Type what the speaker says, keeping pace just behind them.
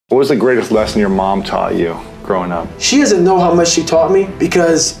What was the greatest lesson your mom taught you growing up? She doesn't know how much she taught me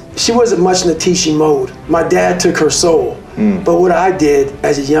because she wasn't much in the teaching mode. My dad took her soul. But what I did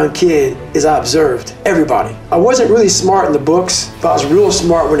as a young kid is I observed everybody. I wasn't really smart in the books, but I was real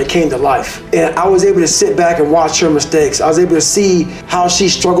smart when it came to life. And I was able to sit back and watch her mistakes. I was able to see how she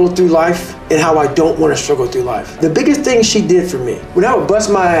struggled through life and how I don't want to struggle through life. The biggest thing she did for me, when I would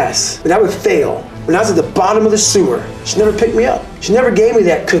bust my ass, when I would fail, when I was at the bottom of the sewer, she never picked me up. She never gave me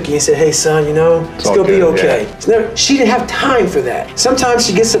that cookie and said, hey son, you know, it's gonna be okay. Yeah. She didn't have time for that. Sometimes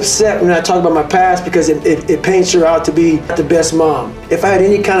she gets upset when I talk about my past because it paints her out to be the best mom. If I had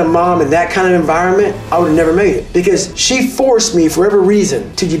any kind of mom in that kind of environment, I would have never made it. Because she forced me for every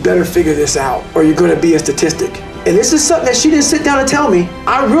reason to, you better figure this out or you're gonna be a statistic. And this is something that she didn't sit down and tell me.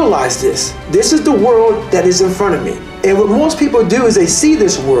 I realized this. This is the world that is in front of me. And what most people do is they see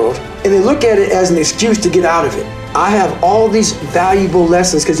this world and they look at it as an excuse to get out of it. I have all these valuable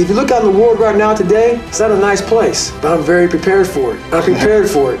lessons because if you look out in the world right now today, it's not a nice place, but I'm very prepared for it. I'm prepared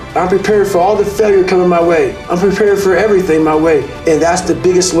for it. I'm prepared for all the failure coming my way. I'm prepared for everything my way. And that's the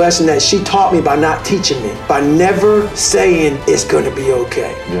biggest lesson that she taught me by not teaching me, by never saying it's gonna be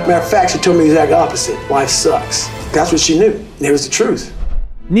okay. Yeah. Matter of fact, she told me the exact opposite. Life sucks. That's what she knew, and it was the truth.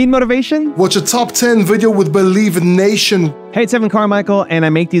 Need motivation? Watch a top 10 video with Believe Nation. Hey, it's Evan Carmichael, and I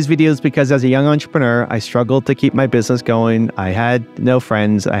make these videos because as a young entrepreneur, I struggled to keep my business going. I had no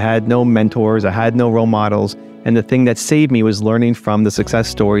friends, I had no mentors, I had no role models. And the thing that saved me was learning from the success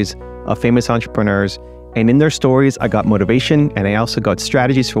stories of famous entrepreneurs. And in their stories, I got motivation, and I also got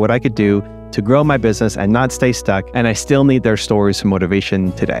strategies for what I could do to grow my business and not stay stuck. And I still need their stories for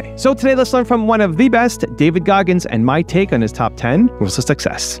motivation today. So today, let's learn from one of the best, David Goggins, and my take on his top 10 rules of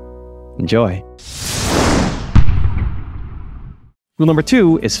success. Enjoy. Rule number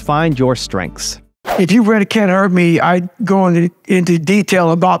 2 is find your strengths. If you read It Can't Hurt Me, I go into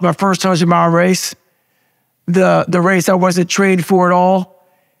detail about my first 100-mile race, the race I wasn't trained for at all.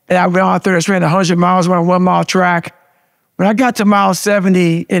 And I went out there and ran 100 miles on a 1-mile track. When I got to mile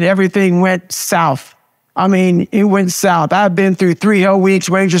 70 and everything went south, I mean, it went south. I've been through 3 hell weeks,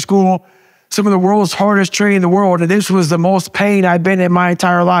 Ranger School, some of the world's hardest training in the world, and this was the most pain I've been in my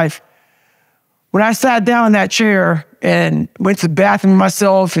entire life. When I sat down in that chair and went to the bathroom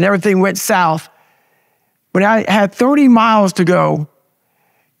myself and everything went south, when I had 30 miles to go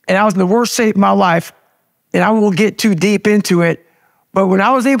and I was in the worst shape of my life, and I won't get too deep into it, but when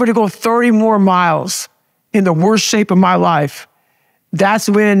I was able to go 30 more miles in the worst shape of my life, that's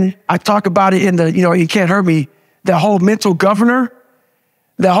when I talk about it in the, You Can't Hurt Me, the whole mental governor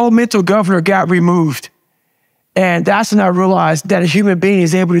got removed. And that's when I realized that a human being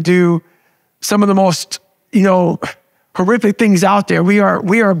is able to do some of the most, horrific things out there. We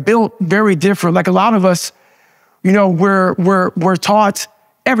are built very different. Like a lot of us, we're taught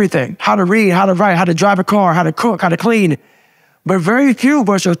everything, how to read, how to write, how to drive a car, how to cook, how to clean. But very few of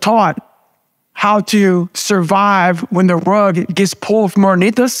us are taught how to survive when the rug gets pulled from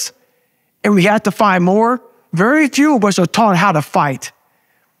underneath us and we have to find more. Very few of us are taught how to fight.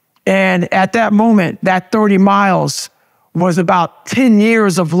 And at that moment, that 30 miles was about 10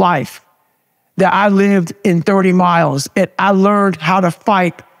 years of life that I lived in 30 miles. And I learned how to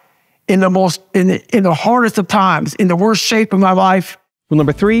fight in the hardest of times, in the worst shape of my life. Rule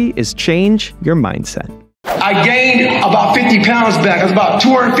number 3 is change your mindset. I gained about 50 pounds back. I was about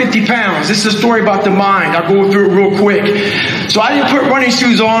 250 pounds. This is a story about the mind. I'll go through it real quick. So I didn't put running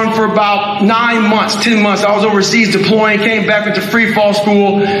shoes on for about 9 months, 10 months. I was overseas deploying, came back with the free fall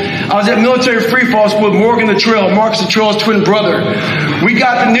school. I was at military free fall school with Morgan Luttrell, Marcus Luttrell's twin brother. We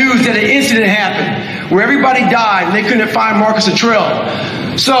got the news that an incident happened where everybody died and they couldn't find Marcus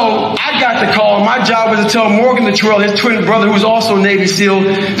Luttrell. So I got the call. My job was to tell Morgan Luttrell, his twin brother, who was also a Navy SEAL,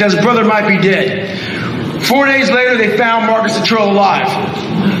 that his brother might be dead. 4 days later, they found Marcus Luttrell alive.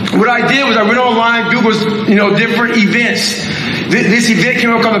 What I did was I went online, Googled, different events. This event came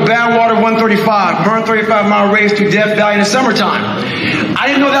up called the Badwater 135, 135-mile race through Death Valley in the summertime. I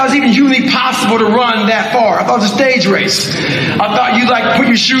didn't know that was even humanly possible to run that far. I thought it was a stage race. I thought you'd put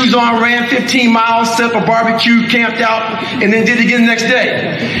your shoes on, ran 15 miles, set up a barbecue, camped out, and then did it again the next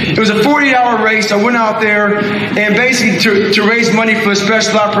day. It was a 40-hour race. I went out there and basically to raise money for the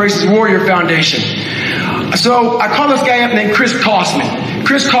Special Operations Warrior Foundation. So I called this guy up named Chris Kosman.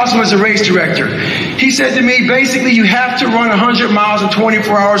 Chris Kosman was the race director. He said to me, basically, you have to run 100 miles in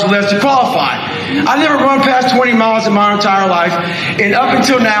 24 hours or less to qualify. I never run past 20 miles in my entire life. And up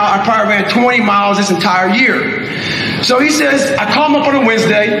until now, I probably ran 20 miles this entire year. So he says, I call him up on a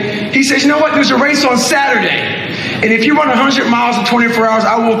Wednesday. He says, you know what? There's a race on Saturday. And if you run 100 miles in 24 hours,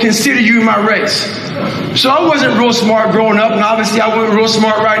 I will consider you in my race. So I wasn't real smart growing up, and obviously I wasn't real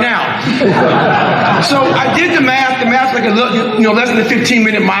smart right now. So I did the math like less than a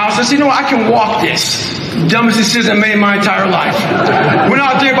 15-minute mile. So I said, I can walk this. Dumbest decision I made in my entire life. Went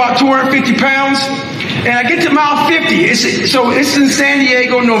out there about 250 pounds, and I get to mile 50. It's in San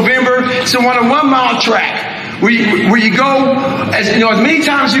Diego in November. So on a 1 mile track. Where you go as many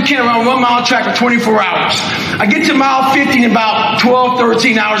times as you can around 1 mile track for 24 hours. I get to mile 50 in about 12,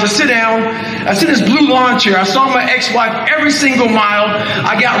 13 hours. I sit down. I sit in this blue lawn chair. I saw my ex-wife every single mile.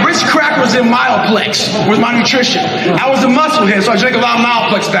 I got Ritz crackers and Mileplex with my nutrition. I was a musclehead, so I drank a lot of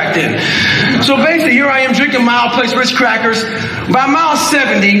Mileplex back then. So basically, here I am drinking Mileplex, Ritz crackers. By mile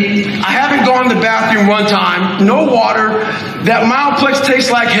 70, I haven't gone to the bathroom one time. No water. That Mileplex tastes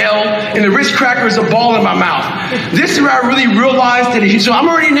like hell, and the Ritz cracker is a ball in my mouth. This is where I really realized that, so I'm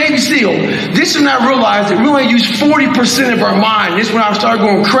already a Navy SEAL. This is when I realized that we only use 40% of our mind. This is when I started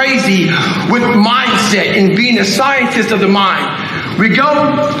going crazy with mindset and being a scientist of the mind. We go,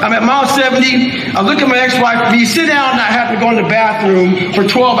 I'm at mile 70, I look at my ex-wife, you sit down and I have to go in the bathroom for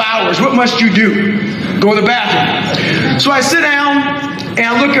 12 hours. What must you do? Go to the bathroom. So I sit down and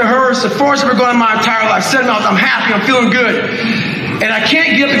I look at her, it's the first ever going in my entire life. 7 hours, I'm happy, I'm feeling good. And I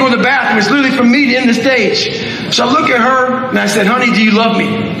can't get up to go to the bathroom. It's literally from me to end the stage. So I look at her and I said, honey, do you love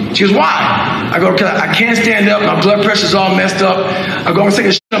me? She goes, why? I go, because I can't stand up. My blood pressure's all messed up. I go, I'm taking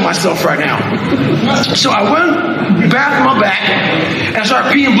a shit on myself right now. So I went back on my back and I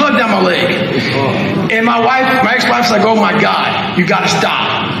started peeing blood down my leg. And my ex-wife's like, oh my God, you got to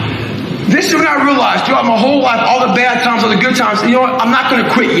stop. This is when I realized throughout my whole life, all the bad times, all the good times, you know what? I'm not going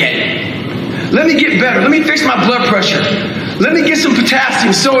to quit yet. Let me get better. Let me fix my blood pressure. Let me get some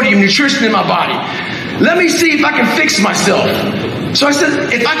potassium, sodium, nutrition in my body. Let me see if I can fix myself. So I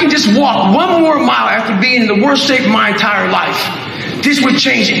said, if I can just walk 1 more mile after being in the worst shape of my entire life, this would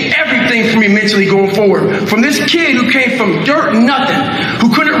change everything for me mentally going forward. From this kid who came from dirt and nothing,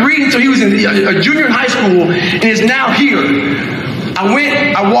 who couldn't read until he was in a junior in high school and is now here.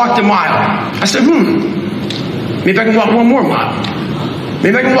 I walked a mile. I said, maybe I can walk 1 more mile.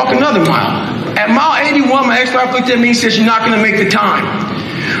 Maybe I can walk another mile. At mile 81, my ex-wife looked at me and said, you're not going to make the time.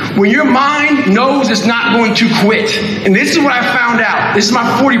 When your mind knows it's not going to quit, and this is what I found out. This is my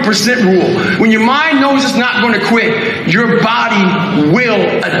 40% rule. When your mind knows it's not going to quit, your body will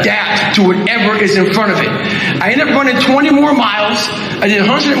adapt to whatever is in front of it. I ended up running 20 more miles. I did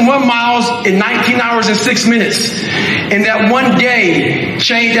 101 miles in 19 hours and 6 minutes. And that one day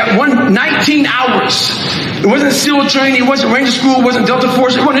changed, 19 hours. It wasn't SEAL training, it wasn't Ranger School, it wasn't Delta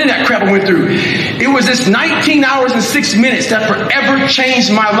Force, it wasn't any of that crap I went through. It was this 19 hours and 6 minutes that forever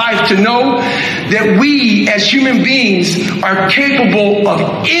changed my life to know that we as human beings are capable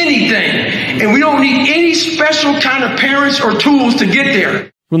of anything. And we don't need any special kind of parents or tools to get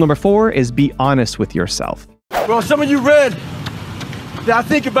there. Rule number 4 is be honest with yourself. Well, some of you read that I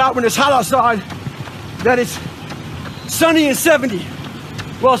think about when it's hot outside, that it's sunny and 70.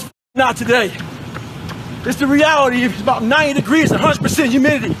 Well, it's not today. It's the reality. It's about 90 degrees and 100%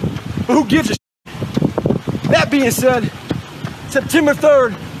 humidity. But who gives a shit? That being said, September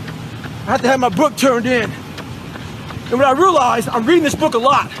 3rd, I had to have my book turned in. And what I realized, I'm reading this book a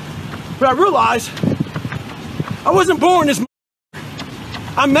lot, but I realized I wasn't born this.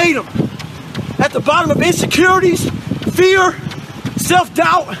 I made them. At the bottom of insecurities, fear,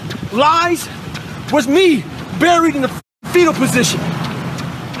 self-doubt, lies, was me buried in the fetal position.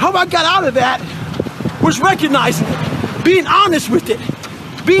 How I got out of that was recognizing it, being honest with it,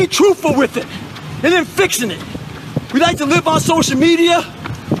 being truthful with it, and then fixing it. We like to live on social media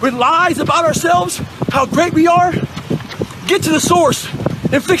with lies about ourselves, how great we are. Get to the source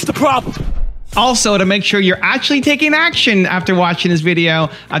and fix the problem. Also, to make sure you're actually taking action after watching this video,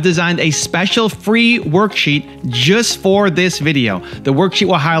 I've designed a special free worksheet just for this video. The worksheet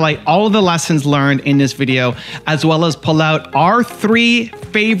will highlight all of the lessons learned in this video, as well as pull out our 3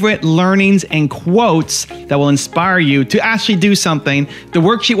 favorite learnings and quotes that will inspire you to actually do something. The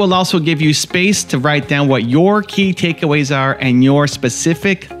worksheet will also give you space to write down what your key takeaways are and your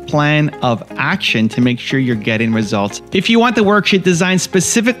specific plan of action to make sure you're getting results. If you want the worksheet designed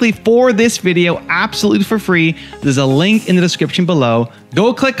specifically for this video, absolutely for free, there's a link in the description below.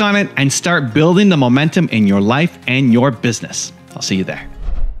 Go click on it and start building the momentum in your life and your business. I'll see you there.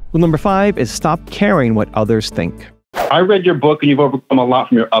 Rule number 5 is stop caring what others think. I read your book and you've overcome a lot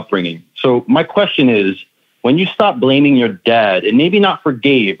from your upbringing. So my question is, when you stop blaming your dad, and maybe not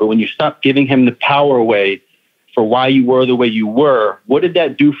forgave, but when you stop giving him the power away for why you were the way you were, what did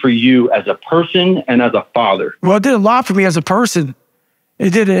that do for you as a person and as a father? Well, it did a lot for me as a person.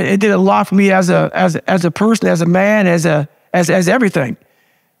 It did a lot for me as a person, as a man, as everything.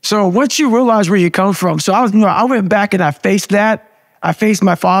 So once you realize where you come from, so I went back and I faced that. I faced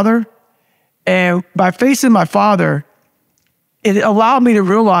my father, and by facing my father, it allowed me to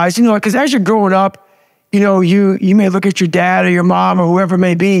realize, because as you're growing up, you may look at your dad or your mom or whoever it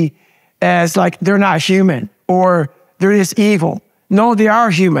may be as like they're not human or they're just evil. No, they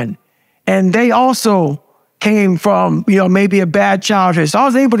are human, and they also came from maybe a bad childhood. So I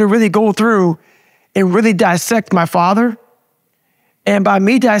was able to really go through and really dissect my father. And by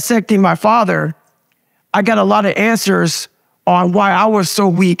me dissecting my father, I got a lot of answers on why I was so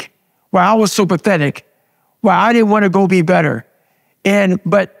weak, why I was so pathetic, why I didn't want to go be better.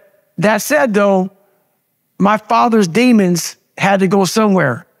 But that said, though, my father's demons had to go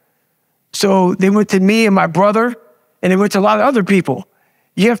somewhere. So they went to me and my brother, and they went to a lot of other people.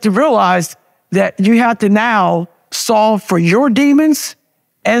 You have to realize that you have to now solve for your demons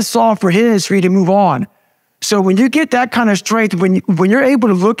and solve for his for you to move on. So when you get that kind of strength, when you're able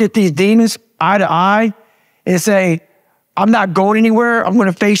to look at these demons eye to eye and say, I'm not going anywhere, I'm going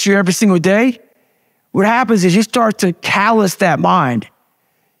to face you every single day, what happens is you start to callous that mind.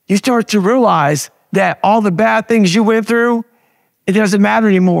 You start to realize that all the bad things you went through, it doesn't matter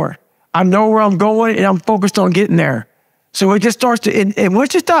anymore. I know where I'm going and I'm focused on getting there. So it just starts to, and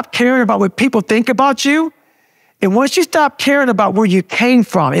once you stop caring about what people think about you, and once you stop caring about where you came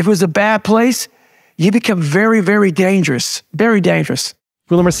from, if it was a bad place, you become very, very dangerous, very dangerous.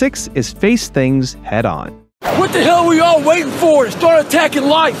 Rule number 6 is face things head on. What the hell were you all waiting for to start attacking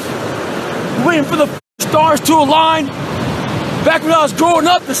life? Waiting for the stars to align? Back when I was growing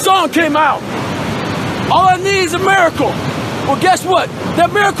up, the song came out. All I need is a miracle. Well, guess what?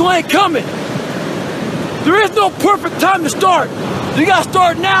 That miracle ain't coming. There is no perfect time to start. You gotta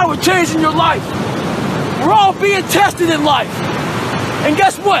start now with changing your life. We're all being tested in life. And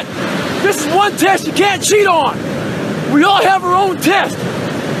guess what? This is one test you can't cheat on. We all have our own test.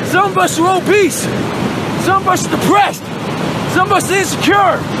 Some of us are obese. Some of us are depressed. Some of us are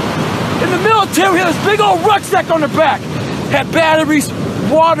insecure. In the military, we had this big old rucksack on the back. Had batteries,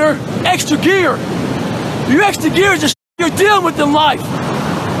 water, extra gear. Your extra gear is just you're dealing with in life.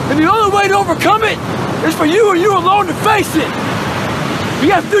 And the only way to overcome it is for you and you alone to face it. You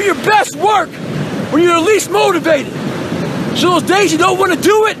have to do your best work when you're least motivated. So those days you don't want to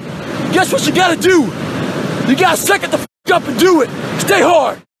do it, guess what you gotta do? You gotta suck it the f up and do it. Stay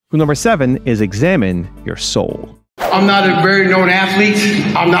hard. Rule number 7 is examine your soul. I'm not a very known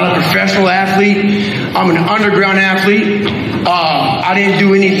athlete. I'm not a professional athlete. I'm an underground athlete. I didn't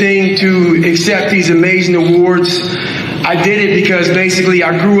do anything to accept these amazing awards. I did it because basically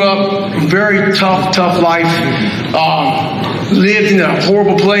I grew up in a very tough life. Lived in a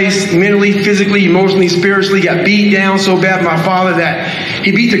horrible place, mentally, physically, emotionally, spiritually. Got beat down so bad by my father that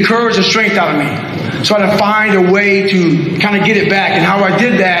he beat the courage and strength out of me. So I had to find a way to kind of get it back. And how I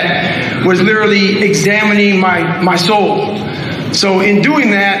did that was literally examining my soul. So in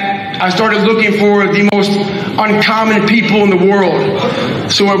doing that, I started looking for the most uncommon people in the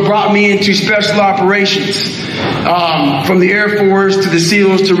world. So it brought me into special operations, from the Air Force to the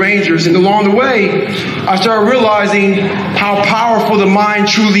SEALs to Rangers. And along the way, I started realizing how powerful the mind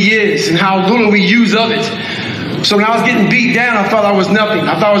truly is and how little we use of it. So when I was getting beat down, I thought I was nothing.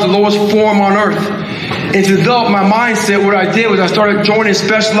 I thought I was the lowest form on earth. And to develop my mindset, what I did was I started joining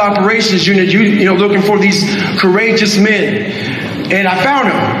special operations unit, looking for these courageous men. And I found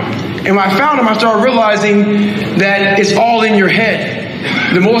them. And when I found them, I started realizing that it's all in your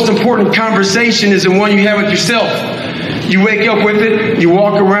head. The most important conversation is the one you have with yourself. You wake up with it, you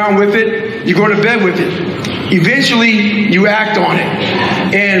walk around with it, you go to bed with it. Eventually, you act on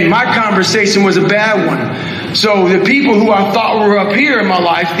it. And my conversation was a bad one. So the people who I thought were up here in my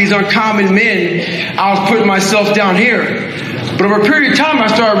life, these uncommon men, I was putting myself down here. But over a period of time, I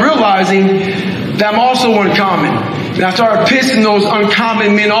started realizing that I'm also uncommon. And I started pissing those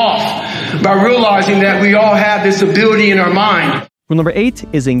uncommon men off by realizing that we all have this ability in our mind. Rule number 8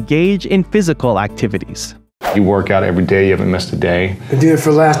 is engage in physical activities. You work out every day, you haven't missed a day. I've been doing it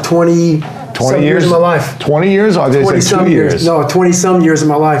for the last 20 years of my life. 20 years? Or did 20 say 2 some years? No, 20 some years of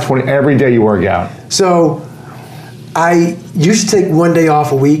my life. 20, every day you work out. So I used to take one day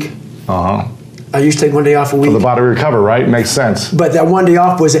off a week. Uh-huh. I used to take one day off a week. For the body recover, right? Makes sense. But that one day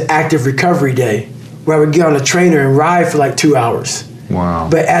off was an active recovery day where I would get on a trainer and ride for like 2 hours. Wow.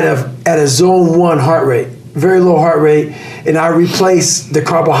 But at a zone 1 heart rate, very low heart rate, and I replaced the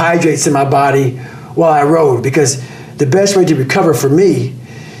carbohydrates in my body while I rode, because the best way to recover for me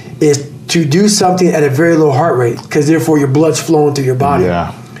is to do something at a very low heart rate, because therefore your blood's flowing through your body.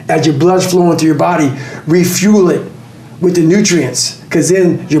 Yeah. As your blood's flowing through your body, refuel it with the nutrients because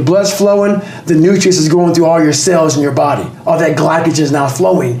then your blood's flowing, the nutrients is going through all your cells in your body. All that glycogen is now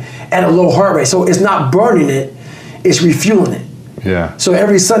flowing at a low heart rate. So it's not burning it, it's refueling it. Yeah. So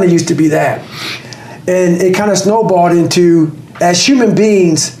every Sunday used to be that. And it kind of snowballed into, as human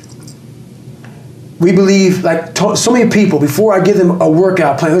beings, we believe, like so many people, before I give them a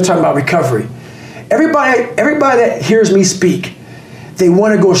workout plan, they're talking about recovery. Everybody that hears me speak, they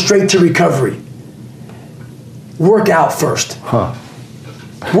want to go straight to recovery. Work out first. Huh.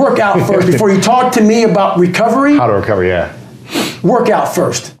 Work out first. Before you talk to me about recovery, How to recover, yeah. work out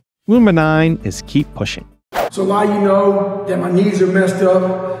first. Rule number 9 is keep pushing. So a lot of you know that my knees are messed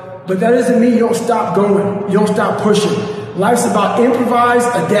up, but that doesn't mean you don't stop going. You don't stop pushing. Life's about improvise,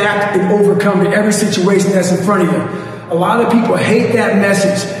 adapt, and overcome to every situation that's in front of you. A lot of people hate that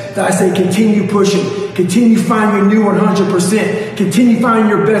message that I say continue pushing, continue finding your new 100%, continue finding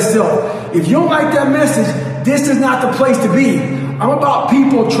your best self. If you don't like that message, this is not the place to be. I'm about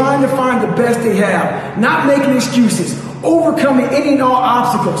people trying to find the best they have, not making excuses, overcoming any and all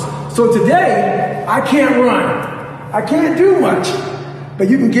obstacles. So today, I can't run. I can't do much. But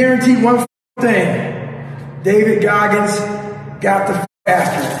you can guarantee one thing. David Goggins got the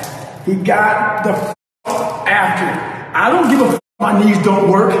after it. He got the after it. I don't give a my knees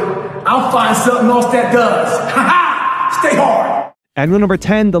don't work. I'll find something else that does. Ha ha! Stay hard. And rule number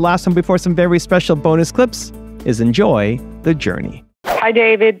 10, the last one before some very special bonus clips, is enjoy the journey. Hi,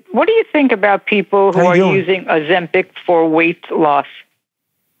 David. What do you think about people who are using Ozempic for weight loss?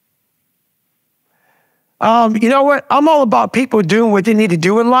 You know what? I'm all about people doing what they need to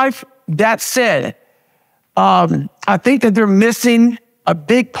do in life. That said, I think that they're missing a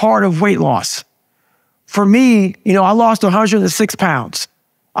big part of weight loss. For me, you know, I lost 106 pounds.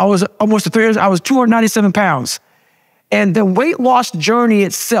 I was almost 3 years, I was 297 pounds. And the weight loss journey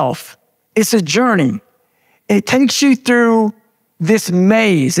itself, it's a journey. It takes you through this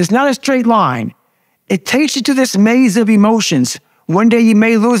maze. It's not a straight line. It takes you to this maze of emotions. One day you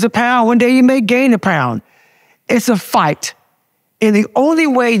may lose a pound, one day you may gain a pound. It's a fight. And the only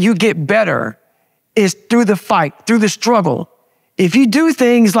way you get better is through the fight, through the struggle. If you do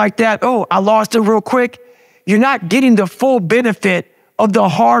things like that, oh, I lost it real quick, you're not getting the full benefit of the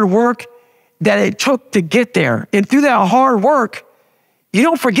hard work that it took to get there. And through that hard work, you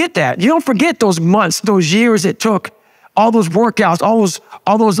don't forget that. You don't forget those months, those years it took, all those workouts,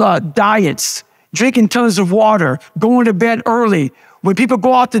 all those diets, drinking tons of water, going to bed early. When people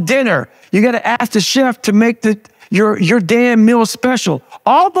go out to dinner, you got to ask the chef to make your damn meal special.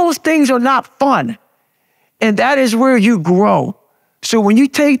 All those things are not fun. And that is where you grow. So when you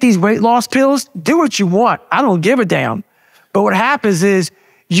take these weight loss pills, do what you want. I don't give a damn. But what happens is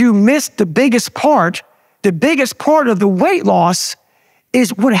you miss the biggest part. The biggest part of the weight loss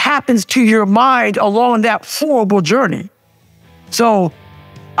is what happens to your mind along that horrible journey. So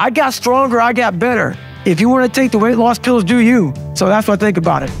I got stronger, I got better. If you want to take the weight loss pills, do you. So that's what I think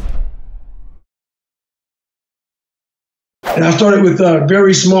about it. And I started with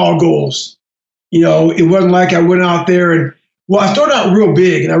very small goals. You know, it wasn't like I went out there and, well, I started out real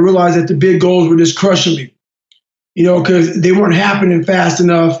big and I realized that the big goals were just crushing me, you know, because they weren't happening fast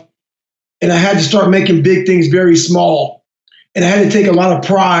enough. And I had to start making big things very small. And I had to take a lot of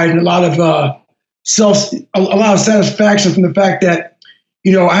pride and a lot of satisfaction from the fact that,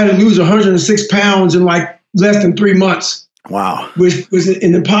 you know, I had to lose 106 pounds in like less than 3 months. Wow. Which was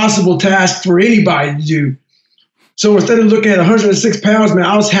an impossible task for anybody to do. So instead of looking at 106 pounds, man,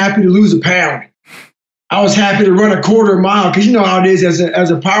 I was happy to lose a pound. I was happy to run a quarter mile because you know how it is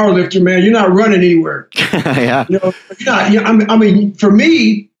as a power lifter, man. You're not running anywhere. Yeah. You know, I mean, for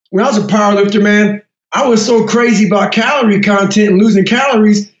me, when I was a power lifter, man, I was so crazy about calorie content and losing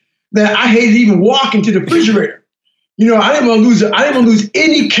calories that I hated even walking to the refrigerator. You know, I didn't want to lose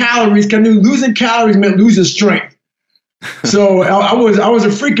any calories because I knew losing calories meant losing strength. So I was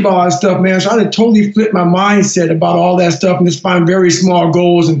a freak about all that stuff, man. So I had to totally flip my mindset about all that stuff and just find very small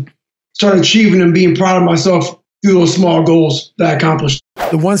goals and start achieving them, being proud of myself through those small goals that I accomplished.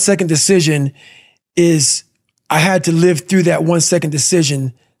 The 1 second decision is I had to live through that 1 second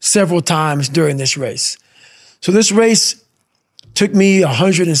decision several times during this race. So this race took me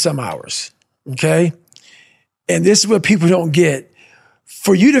 100 and some hours, okay? And this is what people don't get.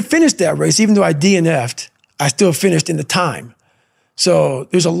 For you to finish that race, even though I DNF'd, I still finished in the time. So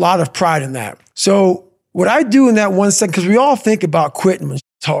there's a lot of pride in that. So what I do in that 1 second, because we all think about quitting when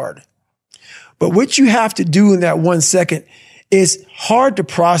it's hard. But what you have to do in that 1 second is hard to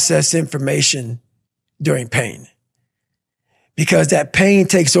process information during pain. Because that pain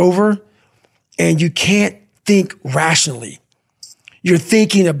takes over and you can't think rationally. You're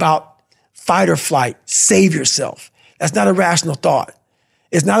thinking about fight or flight, save yourself. That's not a rational thought.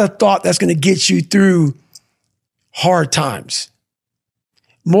 It's not a thought that's going to get you through hard times.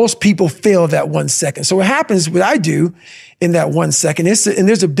 Most people fail that 1 second. So what happens, what I do in that 1 second, and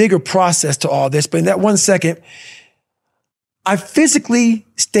there's a bigger process to all this, but in that 1 second, I physically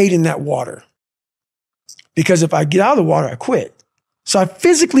stayed in that water. Because if I get out of the water, I quit. So I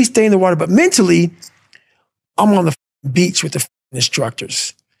physically stay in the water, but mentally, I'm on the beach with the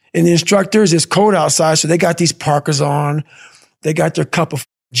instructors. And the instructors, it's cold outside, so they got these parkas on. They got their cup of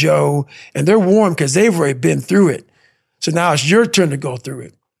Joe, and they're warm because they've already been through it. So now it's your turn to go through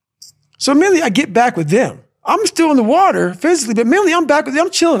it. So mentally, I get back with them. I'm still in the water physically, but mentally, I'm back with them.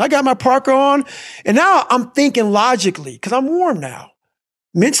 I'm chilling. I got my parka on, and now I'm thinking logically because I'm warm now.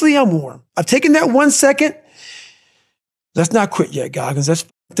 Mentally, I'm warm. I've taken that 1 second. Let's not quit yet, Goggins. Let's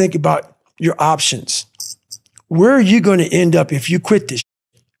think about your options. Where are you going to end up if you quit this?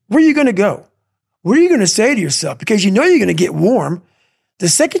 Where are you going to go? What are you going to say to yourself? Because you know you're going to get warm. The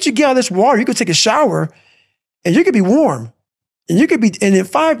second you get out of this water, you could take a shower and you could be warm. And in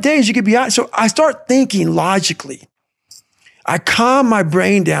 5 days, you could be out. So I start thinking logically. I calm my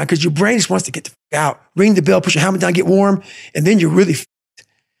brain down because your brain just wants to get the f out. Ring the bell, put your helmet down, get warm, and then you're really f***ed.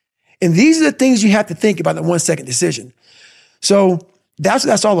 And these are the things you have to think about in the 1 second decision. So that's what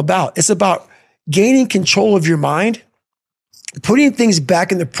that's all about. It's about gaining control of your mind, putting things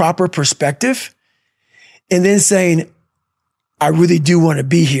back in the proper perspective, and then saying, I really do want to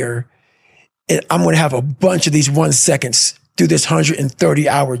be here. And I'm going to have a bunch of these 1 seconds through this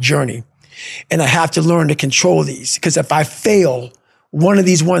 130-hour journey. And I have to learn to control these because if I fail one of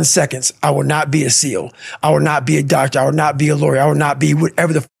these 1 seconds, I will not be a SEAL. I will not be a doctor. I will not be a lawyer. I will not be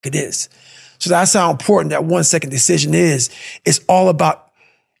whatever the f it is. So that's how important that 1 second decision is. It's all about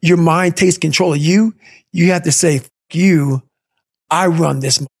your mind takes control of you. You have to say, f you, I run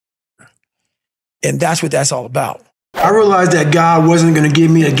this. And that's what that's all about. I realized that God wasn't going to give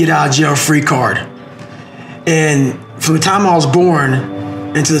me a get out of jail free card. And from the time I was born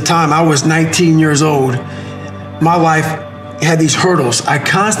and to the time I was 19 years old, my life had these hurdles. I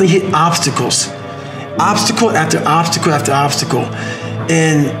constantly hit obstacles, obstacle after obstacle after obstacle.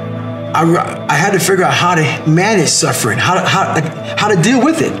 And I had to figure out how to manage suffering, how to deal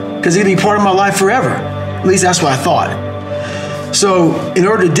with it, because it'd be part of my life forever. At least that's what I thought. So in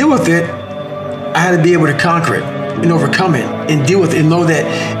order to deal with it, I had to be able to conquer it and overcome it and deal with it and know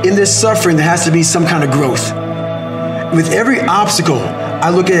that in this suffering, there has to be some kind of growth. With every obstacle, I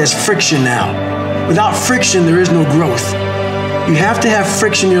look at it as friction now. Without friction, there is no growth. You have to have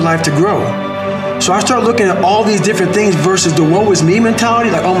friction in your life to grow. So I start looking at all these different things versus the woe is me mentality.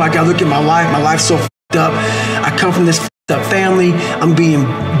 Like, oh my God, look at my life. My life's so f***ed up. I come from this f***ed up family. I'm being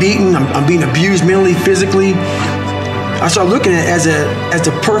beaten. I'm being abused mentally, physically. I start looking at it as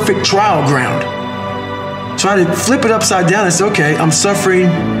the perfect trial ground. So I had to flip it upside down and say, okay, I'm suffering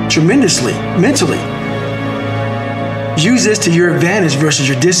tremendously, mentally. Use this to your advantage versus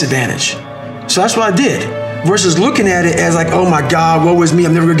your disadvantage. So that's what I did. Versus looking at it as like, oh my God, woe is me,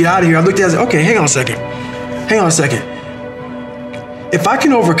 I'm never gonna get out of here. I looked at it as, okay, hang on a second. If I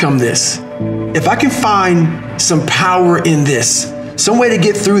can overcome this, if I can find some power in this, some way to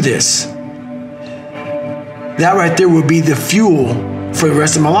get through this, that right there will be the fuel for the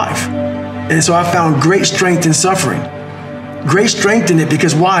rest of my life. And so I found great strength in suffering. Great strength in it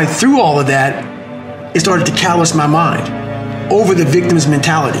because why? Through all of that, it started to callous my mind over the victim's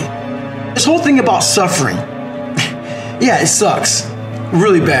mentality. This whole thing about suffering, yeah, it sucks.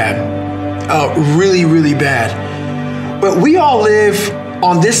 Really bad. Really, really bad. But we all live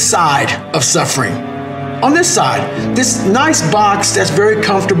on this side of suffering. On this side, this nice box that's very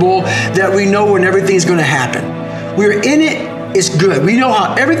comfortable, that we know when everything's gonna happen. We're in it, it's good. We know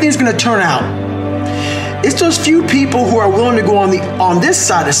how everything's gonna turn out. It's those few people who are willing to go on this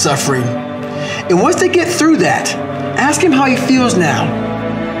side of suffering. And once they get through that, ask him how he feels now.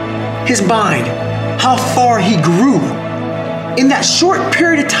 His mind, how far he grew. In that short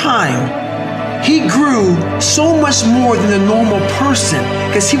period of time, he grew so much more than a normal person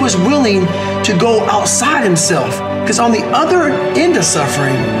because he was willing to go outside himself. Because on the other end of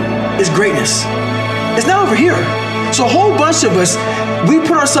suffering is greatness. It's not over here. So a whole bunch of us, we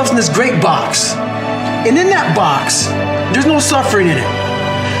put ourselves in this great box. And in that box, there's no suffering in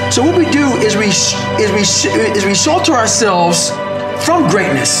it. So what we do is we shelter ourselves from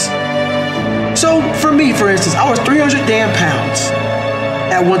greatness. So for me, for instance, I was 300 damn pounds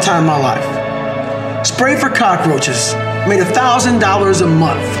at one time in my life. Sprayed for cockroaches, made $1,000 a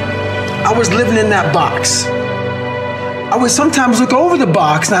month. I was living in that box. I would sometimes look over the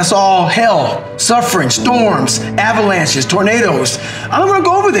box and I saw hell, suffering, storms, avalanches, tornadoes. I don't want to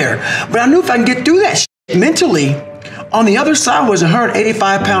go over there, but I knew if I can get through that shit mentally, On the other side was a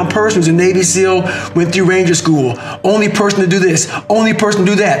 185-pound person who's a Navy SEAL, went through Ranger School. Only person to do this, only person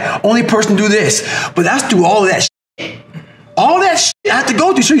to do that, only person to do this. But that's through all of that shit. All that shit I have to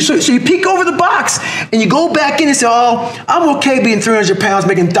go through. So you peek over the box and you go back in and say, oh, I'm okay being 300 pounds,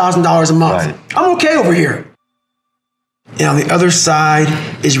 making $1,000 a month. Right. I'm okay over here. And on the other side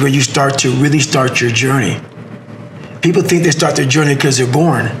is where you start to really start your journey. People think they start their journey because they're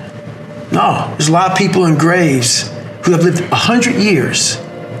born. No, there's a lot of people in graves who have lived 100 years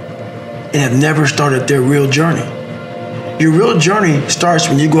and have never started their real journey. Your real journey starts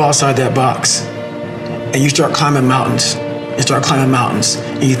when you go outside that box and you start climbing mountains and start climbing mountains.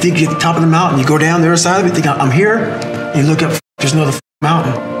 And you think you're at the top of the mountain, you go down the other side of it, you think, I'm here, and you look up, there's another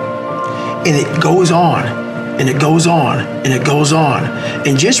mountain. And it goes on, and it goes on, and it goes on.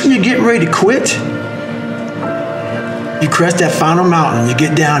 And just when you're getting ready to quit, you crest that final mountain, you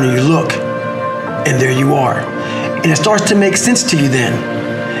get down and you look, and there you are. And it starts to make sense to you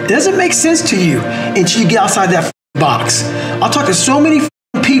then. It doesn't make sense to you until you get outside that box. I'll talk to so many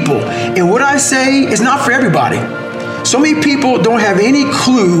people, and what I say is not for everybody. So many people don't have any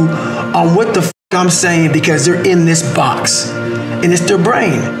clue on what the I'm saying because they're in this box, and it's their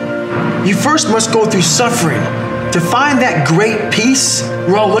brain. You first must go through suffering to find that great peace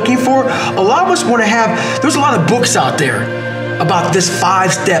we're all looking for. A lot of us want to have, there's a lot of books out there about this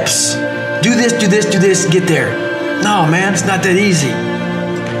 5 steps. Do this, do this, do this, get there. No, man, it's not that easy.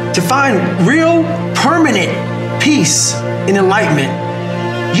 To find real, permanent peace and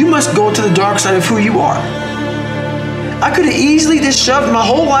enlightenment, you must go to the dark side of who you are. I could have easily just shoved my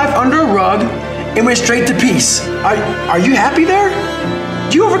whole life under a rug and went straight to peace. Are you happy there?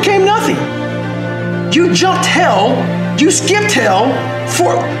 You overcame nothing. You jumped hell, you skipped hell,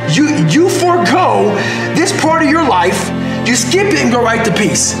 you forego this part of your life, you skip it and go right to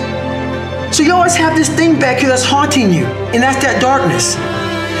peace. So you always have this thing back here that's haunting you, and that's that darkness.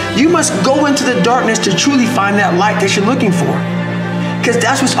 You must go into the darkness to truly find that light that you're looking for, because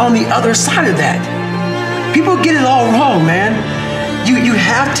that's what's on the other side of that. People get it all wrong, man. You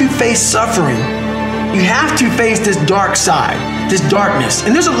have to face suffering. You have to face this dark side, this darkness.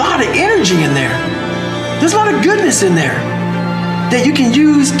 And there's a lot of energy in there. There's a lot of goodness in there that you can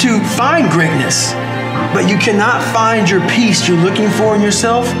use to find greatness. But you cannot find your peace you're looking for in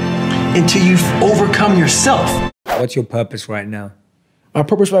yourself until you've overcome yourself. What's your purpose right now? My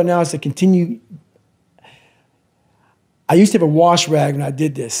purpose right now is to continue. I used to have a wash rag when I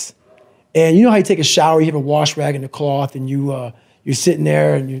did this. And you know how you take a shower, you have a wash rag and a cloth, and you're sitting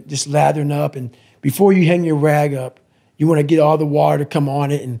there and you're just lathering up, and before you hang your rag up, you want to get all the water to come on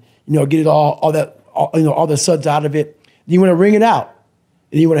it and get it all the suds out of it. Then you want to wring it out,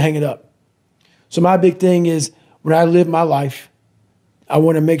 and you want to hang it up. So my big thing is when I live my life, I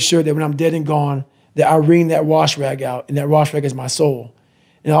want to make sure that when I'm dead and gone, that I wring that wash rag out, and that wash rag is my soul.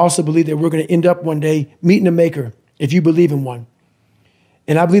 And I also believe that we're going to end up one day meeting a maker, if you believe in one.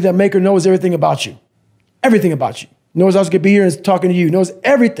 And I believe that maker knows everything about you. Everything about you. Knows I was going to be here and is talking to you. Knows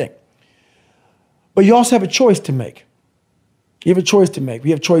everything. But you also have a choice to make. You have a choice to make. We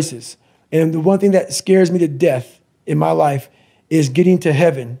have choices. And the one thing that scares me to death in my life is getting to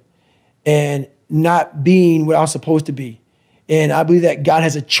heaven and not being what I was supposed to be. And I believe that God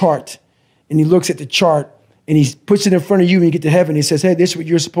has a chart, and he looks at the chart and he puts it in front of you when you get to heaven. He says, hey, this is what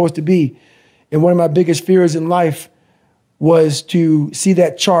you're supposed to be. And one of my biggest fears in life was to see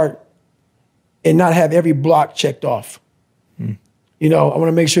that chart and not have every block checked off. I want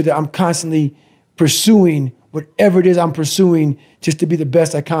to make sure that I'm constantly pursuing whatever it is I'm pursuing just to be the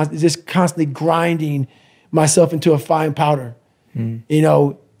best I can, just constantly grinding myself into a fine powder,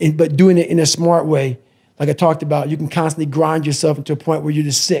 but doing it in a smart way. Like I talked about, you can constantly grind yourself into a point where you're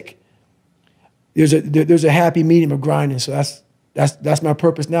just sick. There's a happy medium of grinding. So that's my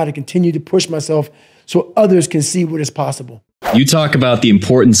purpose now, to continue to push myself so others can see what is possible. You talk about the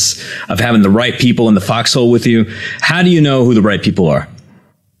importance of having the right people in the foxhole with you. How do you know who the right people are?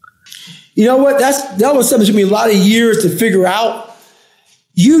 You know what? That was something that took me a lot of years to figure out.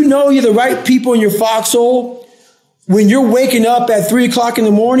 You know you're the right people in your foxhole when you're waking up at 3 o'clock in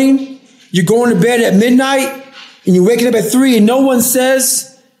the morning, you're going to bed at midnight, and you're waking up at 3 and no one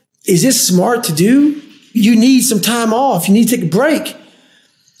says, is this smart to do? You need some time off. You need to take a break.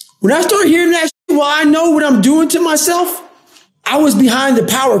 When I started hearing that shit, well, I know what I'm doing to myself. I was behind the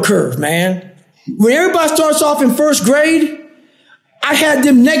power curve, man. When everybody starts off in first grade, I had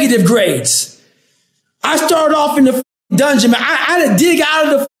them negative grades. I started off in the dungeon, man. I had to dig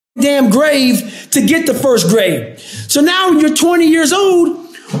out of the damn grave to get to first grade. So now when you're 20 years old,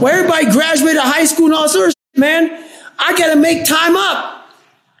 well, everybody graduated high school and all sorts of shit, man, I got to make time up.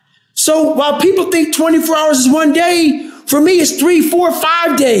 So while people think 24 hours is one day, for me it's 3, 4,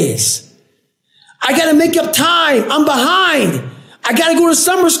 5 days. I got to make up time. I'm behind. I got to go to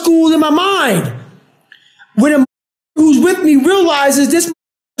summer school in my mind. When a who's with me realizes this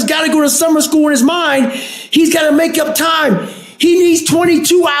has got to go to summer school in his mind, he's got to make up time. He needs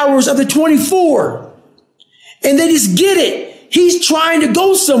 22 hours of the 24. And they just get it. He's trying to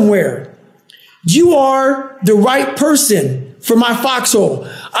go somewhere. You are the right person for my foxhole.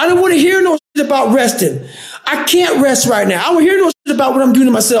 I don't want to hear no shit about resting. I can't rest right now. I don't want to hear no shit about what I'm doing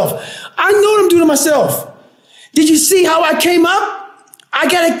to myself. I know what I'm doing to myself. Did you see how I came up? I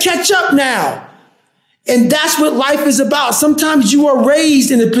got to catch up now. And that's what life is about. Sometimes you are raised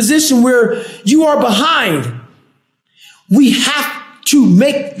in a position where you are behind. We have to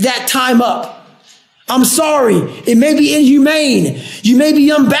make that time up. I'm sorry. It may be inhumane. You may be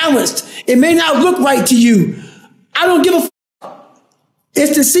unbalanced. It may not look right to you. I don't give a fuck.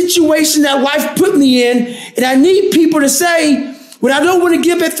 It's the situation that life put me in. And I need people to say, when I don't want to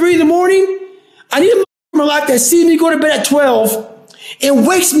get up at 3 in the morning, I need a in my life that sees me go to bed at 12 and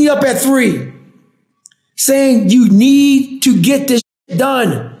wakes me up at 3. Saying you need to get this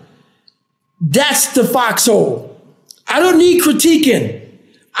done. That's the foxhole. I don't need critiquing.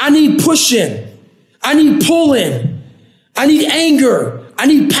 I need pushing. I need pulling. I need anger. I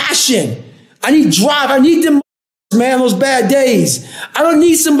need passion. I need drive. I need them, man, those bad days. I don't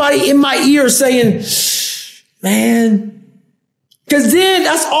need somebody in my ear saying, man, because then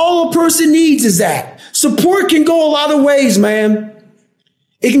that's all a person needs is that. Support can go a lot of ways, man.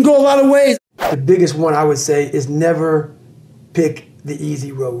 It can go a lot of ways. The biggest one I would say is never pick the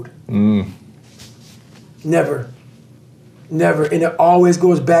easy road. Never. Never. And it always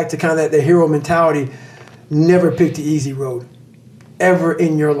goes back to kind of the hero mentality. Never pick the easy road. Ever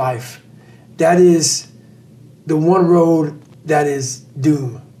in your life. That is the one road that is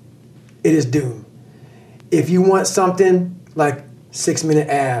doom. It is doom. If you want something like 6-minute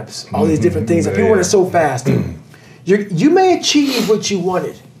abs, all these different things, if you want it so fast, you may achieve what you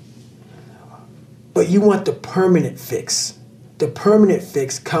wanted. But you want the permanent fix. The permanent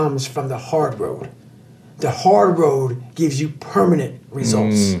fix comes from the hard road. The hard road gives you permanent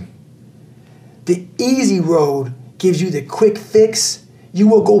results. The easy road gives you the quick fix. You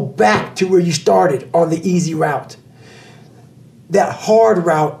will go back to where you started on the easy route. That hard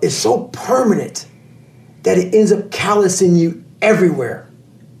route is so permanent that it ends up callousing you everywhere.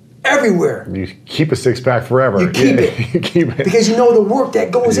 Everywhere. You keep a six-pack forever. You keep it. You keep it. Because you know the work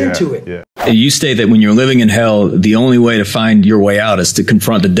that goes into it. Yeah. You state that when you're living in hell, the only way to find your way out is to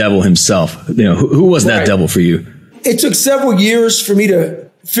confront the devil himself. You know, who was that devil for you? It took several years for me to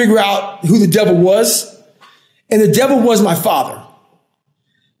figure out who the devil was. And the devil was my father.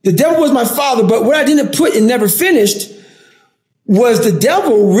 The devil was my father, but what I didn't put and never finished was the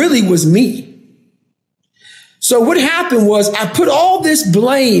devil really was me. So what happened was I put all this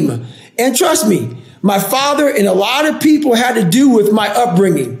blame, and trust me, my father and a lot of people had to do with my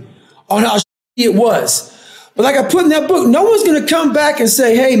upbringing on how it was. But like I put in that book, no one's going to come back and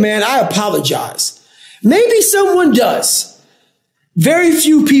say, hey, man, I apologize. Maybe someone does. Very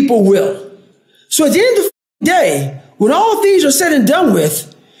few people will. So at the end of the day, when all things are said and done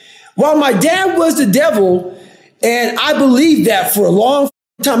with, while my dad was the devil, and I believed that for a long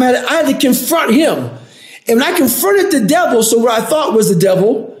time, I had to confront him. And when I confronted the devil, so what I thought was the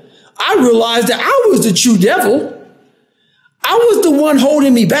devil, I realized that I was the true devil. I was the one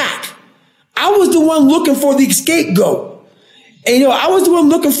holding me back. I was the one looking for the scapegoat. And, I was the one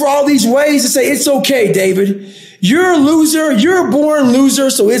looking for all these ways to say, it's okay, David. You're a loser. You're a born loser,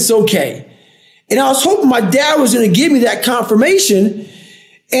 so it's okay. And I was hoping my dad was going to give me that confirmation.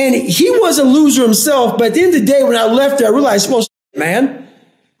 And he was a loser himself. But at the end of the day, when I left there, I realized, well, man,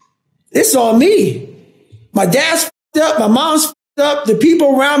 it's on me. My dad's f***ed up. My mom's f***ed up. The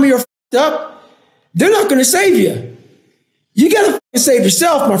people around me are f***ed up. They're not going to save you. You got to save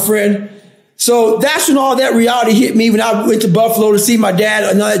yourself, my friend. So that's when all that reality hit me when I went to Buffalo to see my dad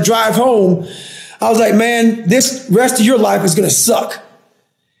on that drive home. I was like, man, this rest of your life is going to suck.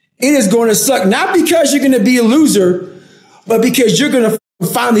 It is going to suck. Not because you're going to be a loser, but because you're going to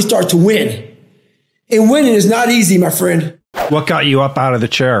finally start to win. And winning is not easy, my friend. What got you up out of the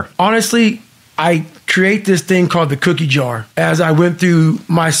chair? Honestly, I create this thing called the cookie jar as I went through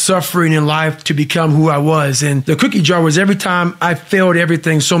my suffering in life to become who I was. And the cookie jar was every time I failed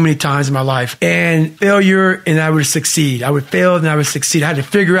everything so many times in my life. And failure, and I would succeed. I would fail and I would succeed. I had to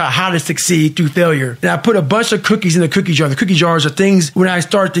figure out how to succeed through failure. And I put a bunch of cookies in the cookie jar. The cookie jars are things when I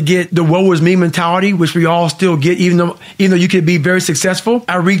start to get the woe is me mentality, which we all still get, even though you could be very successful.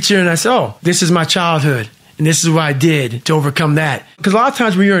 I reach in and I say, oh, this is my childhood. and this is what I did to overcome that. Because a lot of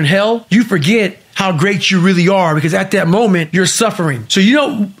times when you're in hell, you forget how great you really are, because at that moment you're suffering. So you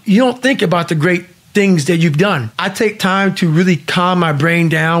don't think about the great things that you've done. I take time to really calm my brain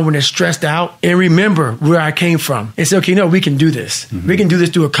down when it's stressed out and remember where I came from and say, okay, no, we can do this. Mm-hmm. We can do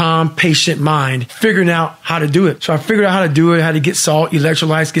this through a calm, patient mind, figuring out how to do it. So I figured out how to do it, how to get salt,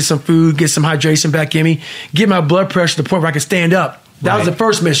 electrolytes, get some food, get some hydration back in me, get my blood pressure to the point where I can stand up. That was the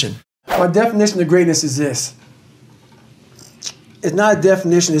first mission. My definition of greatness is this. It's not a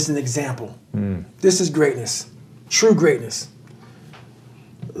definition, it's an example. This is greatness, true greatness.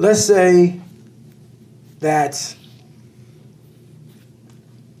 Let's say that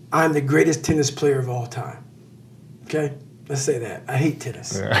I'm the greatest tennis player of all time. Okay? Let's say that. I hate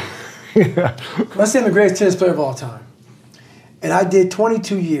tennis. Yeah. Let's say I'm the greatest tennis player of all time. And I did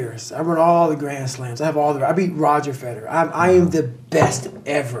 22 years. I run all the Grand Slams. I beat Roger Federer. I am the best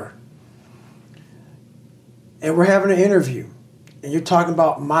ever. And we're having an interview. And you're talking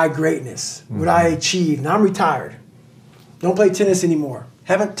about my greatness, what I achieved. Now I'm retired. Don't play tennis anymore.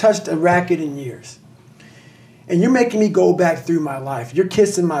 Haven't touched a racket in years. And you're making me go back through my life. You're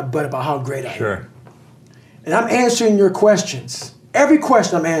kissing my butt about how great I am. And I'm answering your questions. Every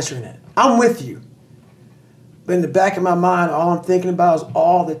question I'm answering it. I'm with you. But in the back of my mind, all I'm thinking about is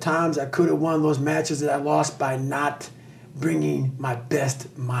all the times I could have won those matches that I lost by not bringing my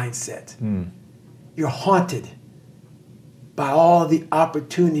best mindset. You're haunted by all the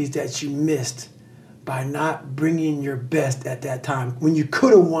opportunities that you missed by not bringing your best at that time. When you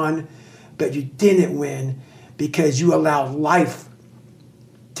could have won, but you didn't win because you allowed life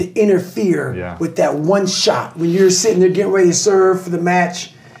to interfere with that one shot. When you're sitting there getting ready to serve for the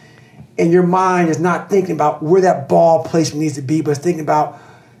match and your mind is not thinking about where that ball placement needs to be, but it's thinking about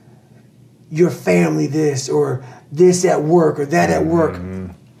your family this or this at work or that at work.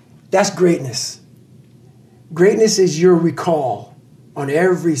 That's greatness. Greatness is your recall on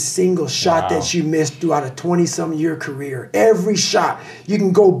every single shot that you missed throughout a 20-some year career. Every shot, you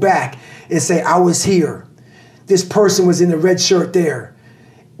can go back and say, I was here. This person was in the red shirt there.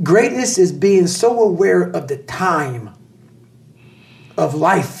 Greatness is being so aware of the time of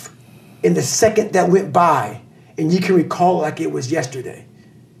life in the second that went by, and you can recall like it was yesterday.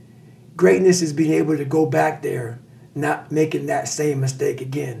 Greatness is being able to go back there, not making that same mistake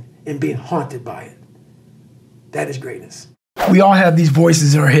again, and being haunted by it. That is greatness. We all have these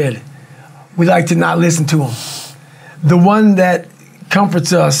voices in our head. We like to not listen to them. The one that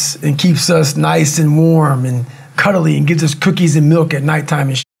comforts us and keeps us nice and warm and cuddly and gives us cookies and milk at nighttime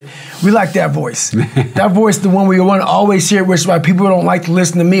and shit. We like that voice. That voice is the one we want to always hear, which is why people don't like to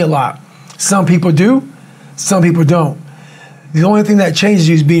listen to me a lot. Some people do, some people don't. The only thing that changes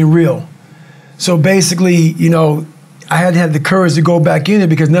you is being real. So basically, you know, I had to have the courage to go back in there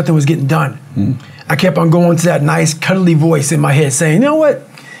because nothing was getting done. I kept on going to that nice, cuddly voice in my head saying, you know what?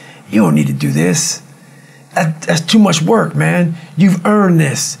 You don't need to do this. That's too much work, man. You've earned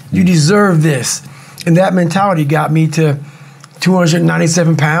this. You deserve this. And that mentality got me to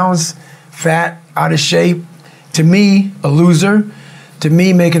 297 pounds, fat, out of shape. To me, a loser. To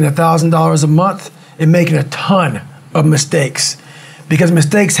me, making $1,000 a month and making a ton of mistakes. Because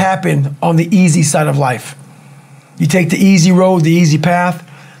mistakes happen on the easy side of life. You take the easy road, the easy path,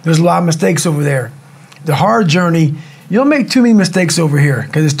 there's a lot of mistakes over there. The hard journey, you don't make too many mistakes over here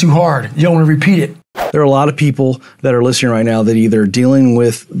because it's too hard. You don't want to repeat it. There are a lot of people that are listening right now that either dealing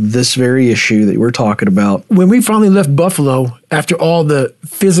with this very issue that we're talking about. When we finally left Buffalo, after all the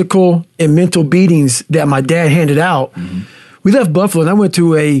physical and mental beatings that my dad handed out, we left Buffalo and I went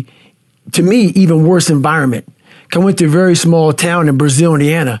to a, to me, even worse environment. I went to a very small town in Brazil,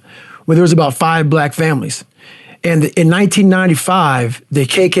 Indiana, where there was about 5 black families. And in 1995, the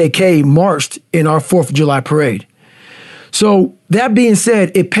KKK marched in our 4th of July parade. So that being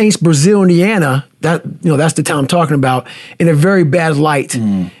said, it paints Brazil, Indiana, that, you know, that's the town I'm talking about, in a very bad light.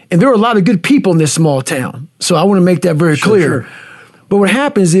 And there are a lot of good people in this small town. So I want to make that very clear. But what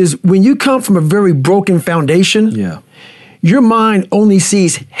happens is when you come from a very broken foundation, your mind only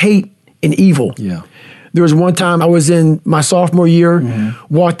sees hate and evil. There was one time I was in my sophomore year,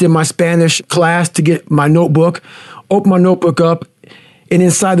 walked in my Spanish class to get my notebook, opened my notebook up, and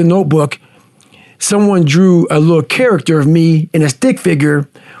inside the notebook, someone drew a little character of me in a stick figure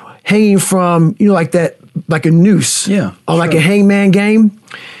hanging from, you know, like that, like a noose on like a hangman game.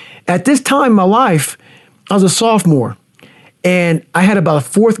 At this time in my life, I was a sophomore, and I had about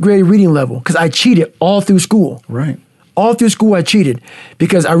a 4th grade reading level because I cheated all through school. All through school, I cheated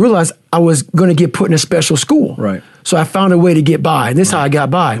because I realized I was going to get put in a special school. So I found a way to get by, and this is how I got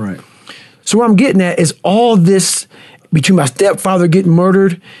by. So what I'm getting at is all this, between my stepfather getting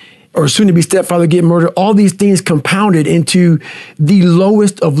murdered or soon-to-be stepfather get murdered. All these things compounded into the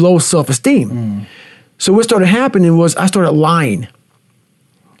lowest of low self-esteem. So what started happening was I started lying.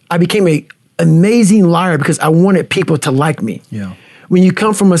 I became an amazing liar because I wanted people to like me. Yeah. When you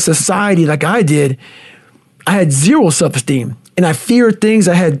come from a society like I did, I had zero self-esteem and I feared things.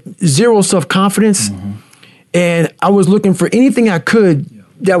 I had zero self-confidence and I was looking for anything I could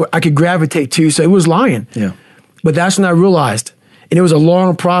that I could gravitate to. So it was lying. Yeah. But that's when I realized, and it was a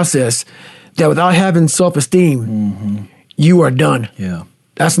long process, that without having self-esteem, you are done. Yeah.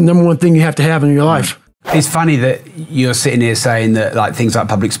 That's the number one thing you have to have in your life. It's funny that you're sitting here saying that like things like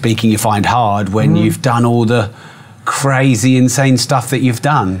public speaking you find hard when you've done all the crazy, insane stuff that you've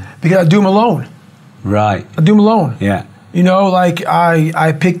done. Because I do them alone. Right. I do them alone. Yeah. You know, like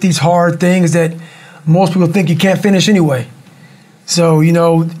I pick these hard things that most people think you can't finish anyway. So, you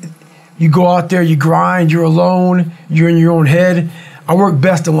know, you go out there, you grind, you're alone, you're in your own head. I work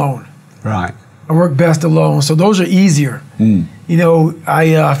best alone. Right. I work best alone. So those are easier. You know,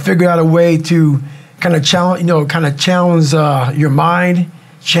 I figured out a way to kind of challenge, your mind,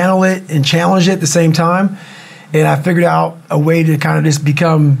 channel it and challenge it at the same time. And I figured out a way to kind of just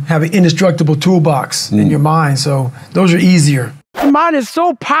have an indestructible toolbox in your mind. So those are easier. The mind is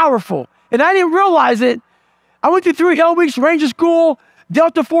so powerful. And I didn't realize it. I went through 3 Hell Weeks, Ranger School,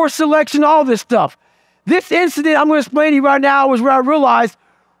 Delta Force selection, all this stuff. This incident I'm going to explain to you right now was where I realized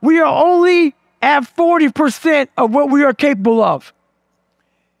we are only at 40% of what we are capable of.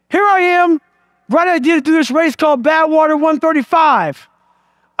 Here I am, right at the end of this race called Badwater 135.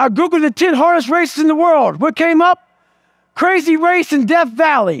 I Googled the 10 hardest races in the world. What came up? Crazy race in Death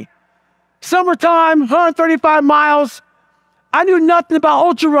Valley. Summertime, 135 miles. I knew nothing about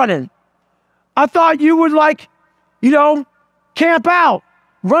ultra running. I thought you would camp out,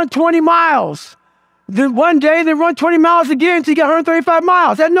 run 20 miles. Then one day, then run 20 miles again until you get 135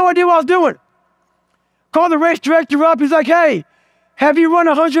 miles. I had no idea what I was doing. Called the race director up. He's like, hey, have you run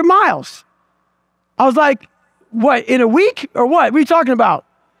 100 miles? I was like, what, in a week or what? What are you talking about?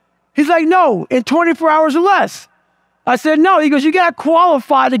 He's like, no, in 24 hours or less. I said, no. He goes, you got to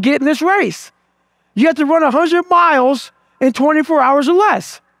qualify to get in this race. You have to run 100 miles in 24 hours or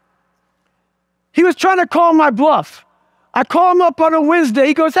less. He was trying to call my bluff. I call him up on a Wednesday.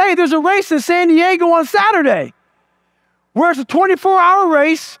 He goes, hey, there's a race in San Diego on Saturday where it's a 24-hour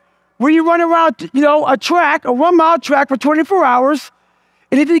race where you run around, a track, a 1-mile track for 24 hours.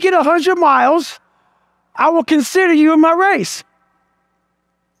 And if you get 100 miles, I will consider you in my race.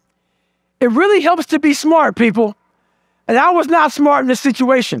 It really helps to be smart, people. And I was not smart in this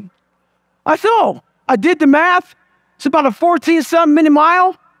situation. I thought, I did the math. It's about a 14-something minute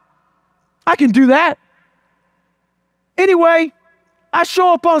mile. I can do that. Anyway, I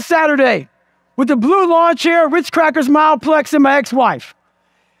show up on Saturday with the blue lawn chair, Ritz Crackers Mileplex, and my ex-wife.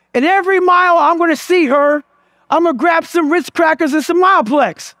 And every mile I'm going to see her, I'm going to grab some Ritz Crackers and some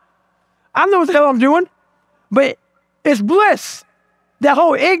Mileplex. I know what the hell I'm doing, but it's bliss. That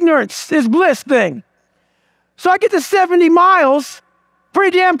whole ignorance is bliss thing. So I get to 70 miles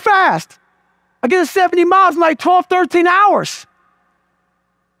pretty damn fast. I get to 70 miles in like 12, 13 hours.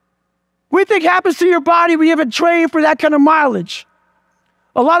 What do you think happens to your body when you haven't trained for that kind of mileage?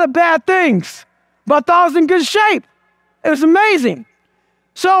 A lot of bad things, but I thought I was in good shape. It was amazing.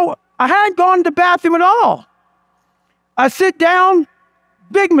 So I hadn't gone to the bathroom at all. I sit down,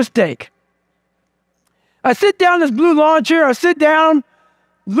 big mistake. I sit down in this blue lawn chair, I sit down,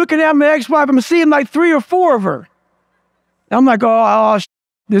 looking at my ex-wife, I'm seeing like 3 or 4 of her. I'm like,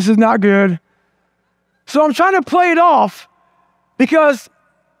 this is not good. So I'm trying to play it off because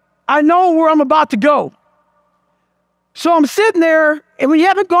I know where I'm about to go. So I'm sitting there, and when you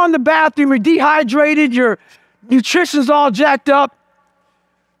haven't gone to the bathroom, you're dehydrated, your nutrition's all jacked up.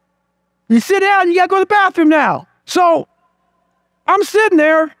 You sit down, you gotta go to the bathroom now. So I'm sitting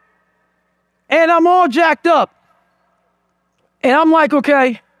there, and I'm all jacked up. And I'm like,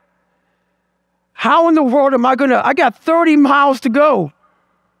 okay, how in the world am I I got 30 miles to go.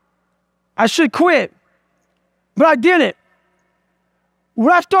 I should quit, but I didn't.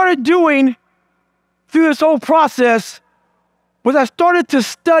 What I started doing through this whole process was I started to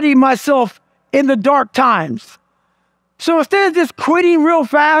study myself in the dark times. So instead of just quitting real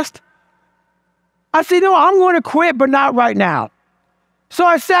fast, I said, no, I'm going to quit, but not right now. So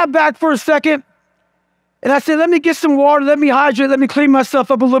I sat back for a second, and I said, let me get some water, let me hydrate, let me clean myself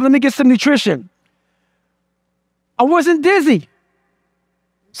up a little, let me get some nutrition. I wasn't dizzy.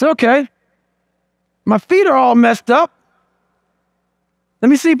 It's okay. My feet are all messed up. Let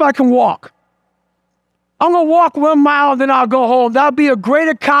me see if I can walk. I'm going to walk 1 mile, then I'll go home. That'll be a great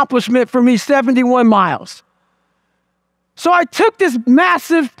accomplishment for me, 71 miles. So I took this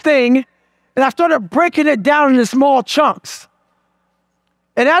massive thing and I started breaking it down into small chunks.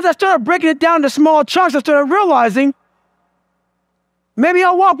 And as I started breaking it down into small chunks, I started realizing maybe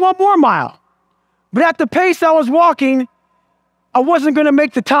I'll walk 1 more mile. But at the pace I was walking, I wasn't going to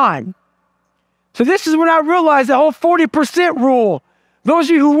make the time. So this is when I realized the whole 40% rule. Those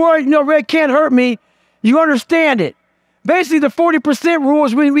of you who worry, red can't hurt me, you understand it. Basically, the 40% rule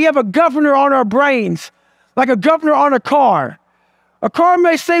is when we have a governor on our brains, like a governor on a car. A car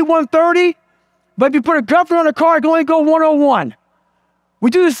may say 130, but if you put a governor on a car, it can only go 101. We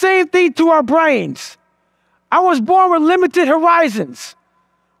do the same thing to our brains. I was born with limited horizons,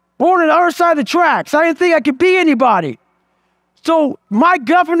 born on the other side of the tracks. I didn't think I could be anybody. So my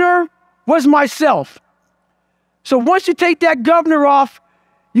governor was myself. So once you take that governor off,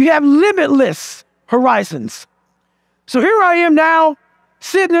 you have limitless horizons. So here I am now,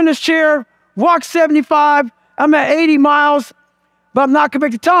 sitting in this chair, walk 75, I'm at 80 miles, but I'm not gonna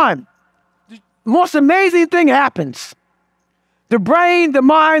make the time. The most amazing thing happens. The brain, the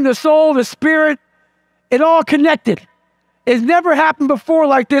mind, the soul, the spirit, it all connected. It's never happened before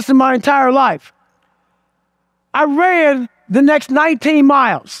like this in my entire life. I ran the next 19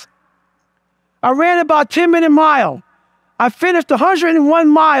 miles. I ran about 10-minute mile. I finished 101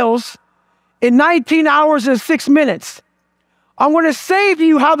 miles in 19 hours and 6 minutes. I'm going to save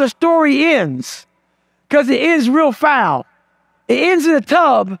you how the story ends, because it ends real foul. It ends in a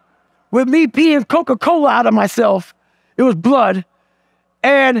tub with me peeing Coca-Cola out of myself. It was blood.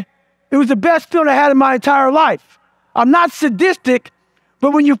 And it was the best feeling I had in my entire life. I'm not sadistic,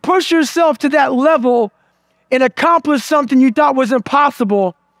 but when you push yourself to that level and accomplish something you thought was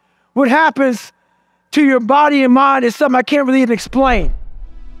impossible, what happens to your body and mind is something I can't really even explain.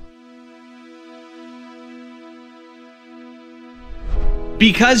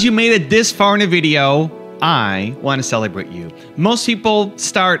 Because you made it this far in a video, I want to celebrate you. Most people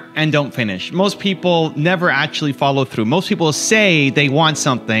start and don't finish. Most people never actually follow through. Most people say they want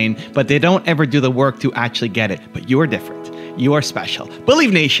something, but they don't ever do the work to actually get it. But you are different. You are special.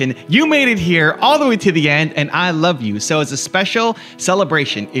 Believe Nation, you made it here all the way to the end, and I love you. So as a special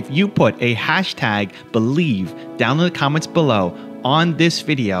celebration, if you put a hashtag believe down in the comments below on this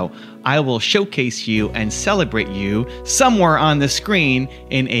video, I will showcase you and celebrate you somewhere on the screen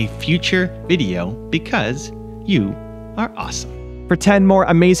in a future video because you are awesome. For 10 more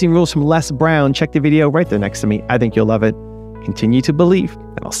amazing rules from Les Brown, check the video right there next to me. I think you'll love it. Continue to believe,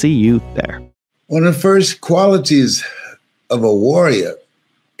 and I'll see you there. One of the first qualities of a warrior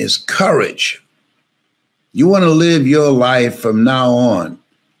is courage. You want to live your life from now on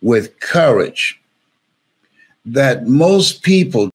with courage that most people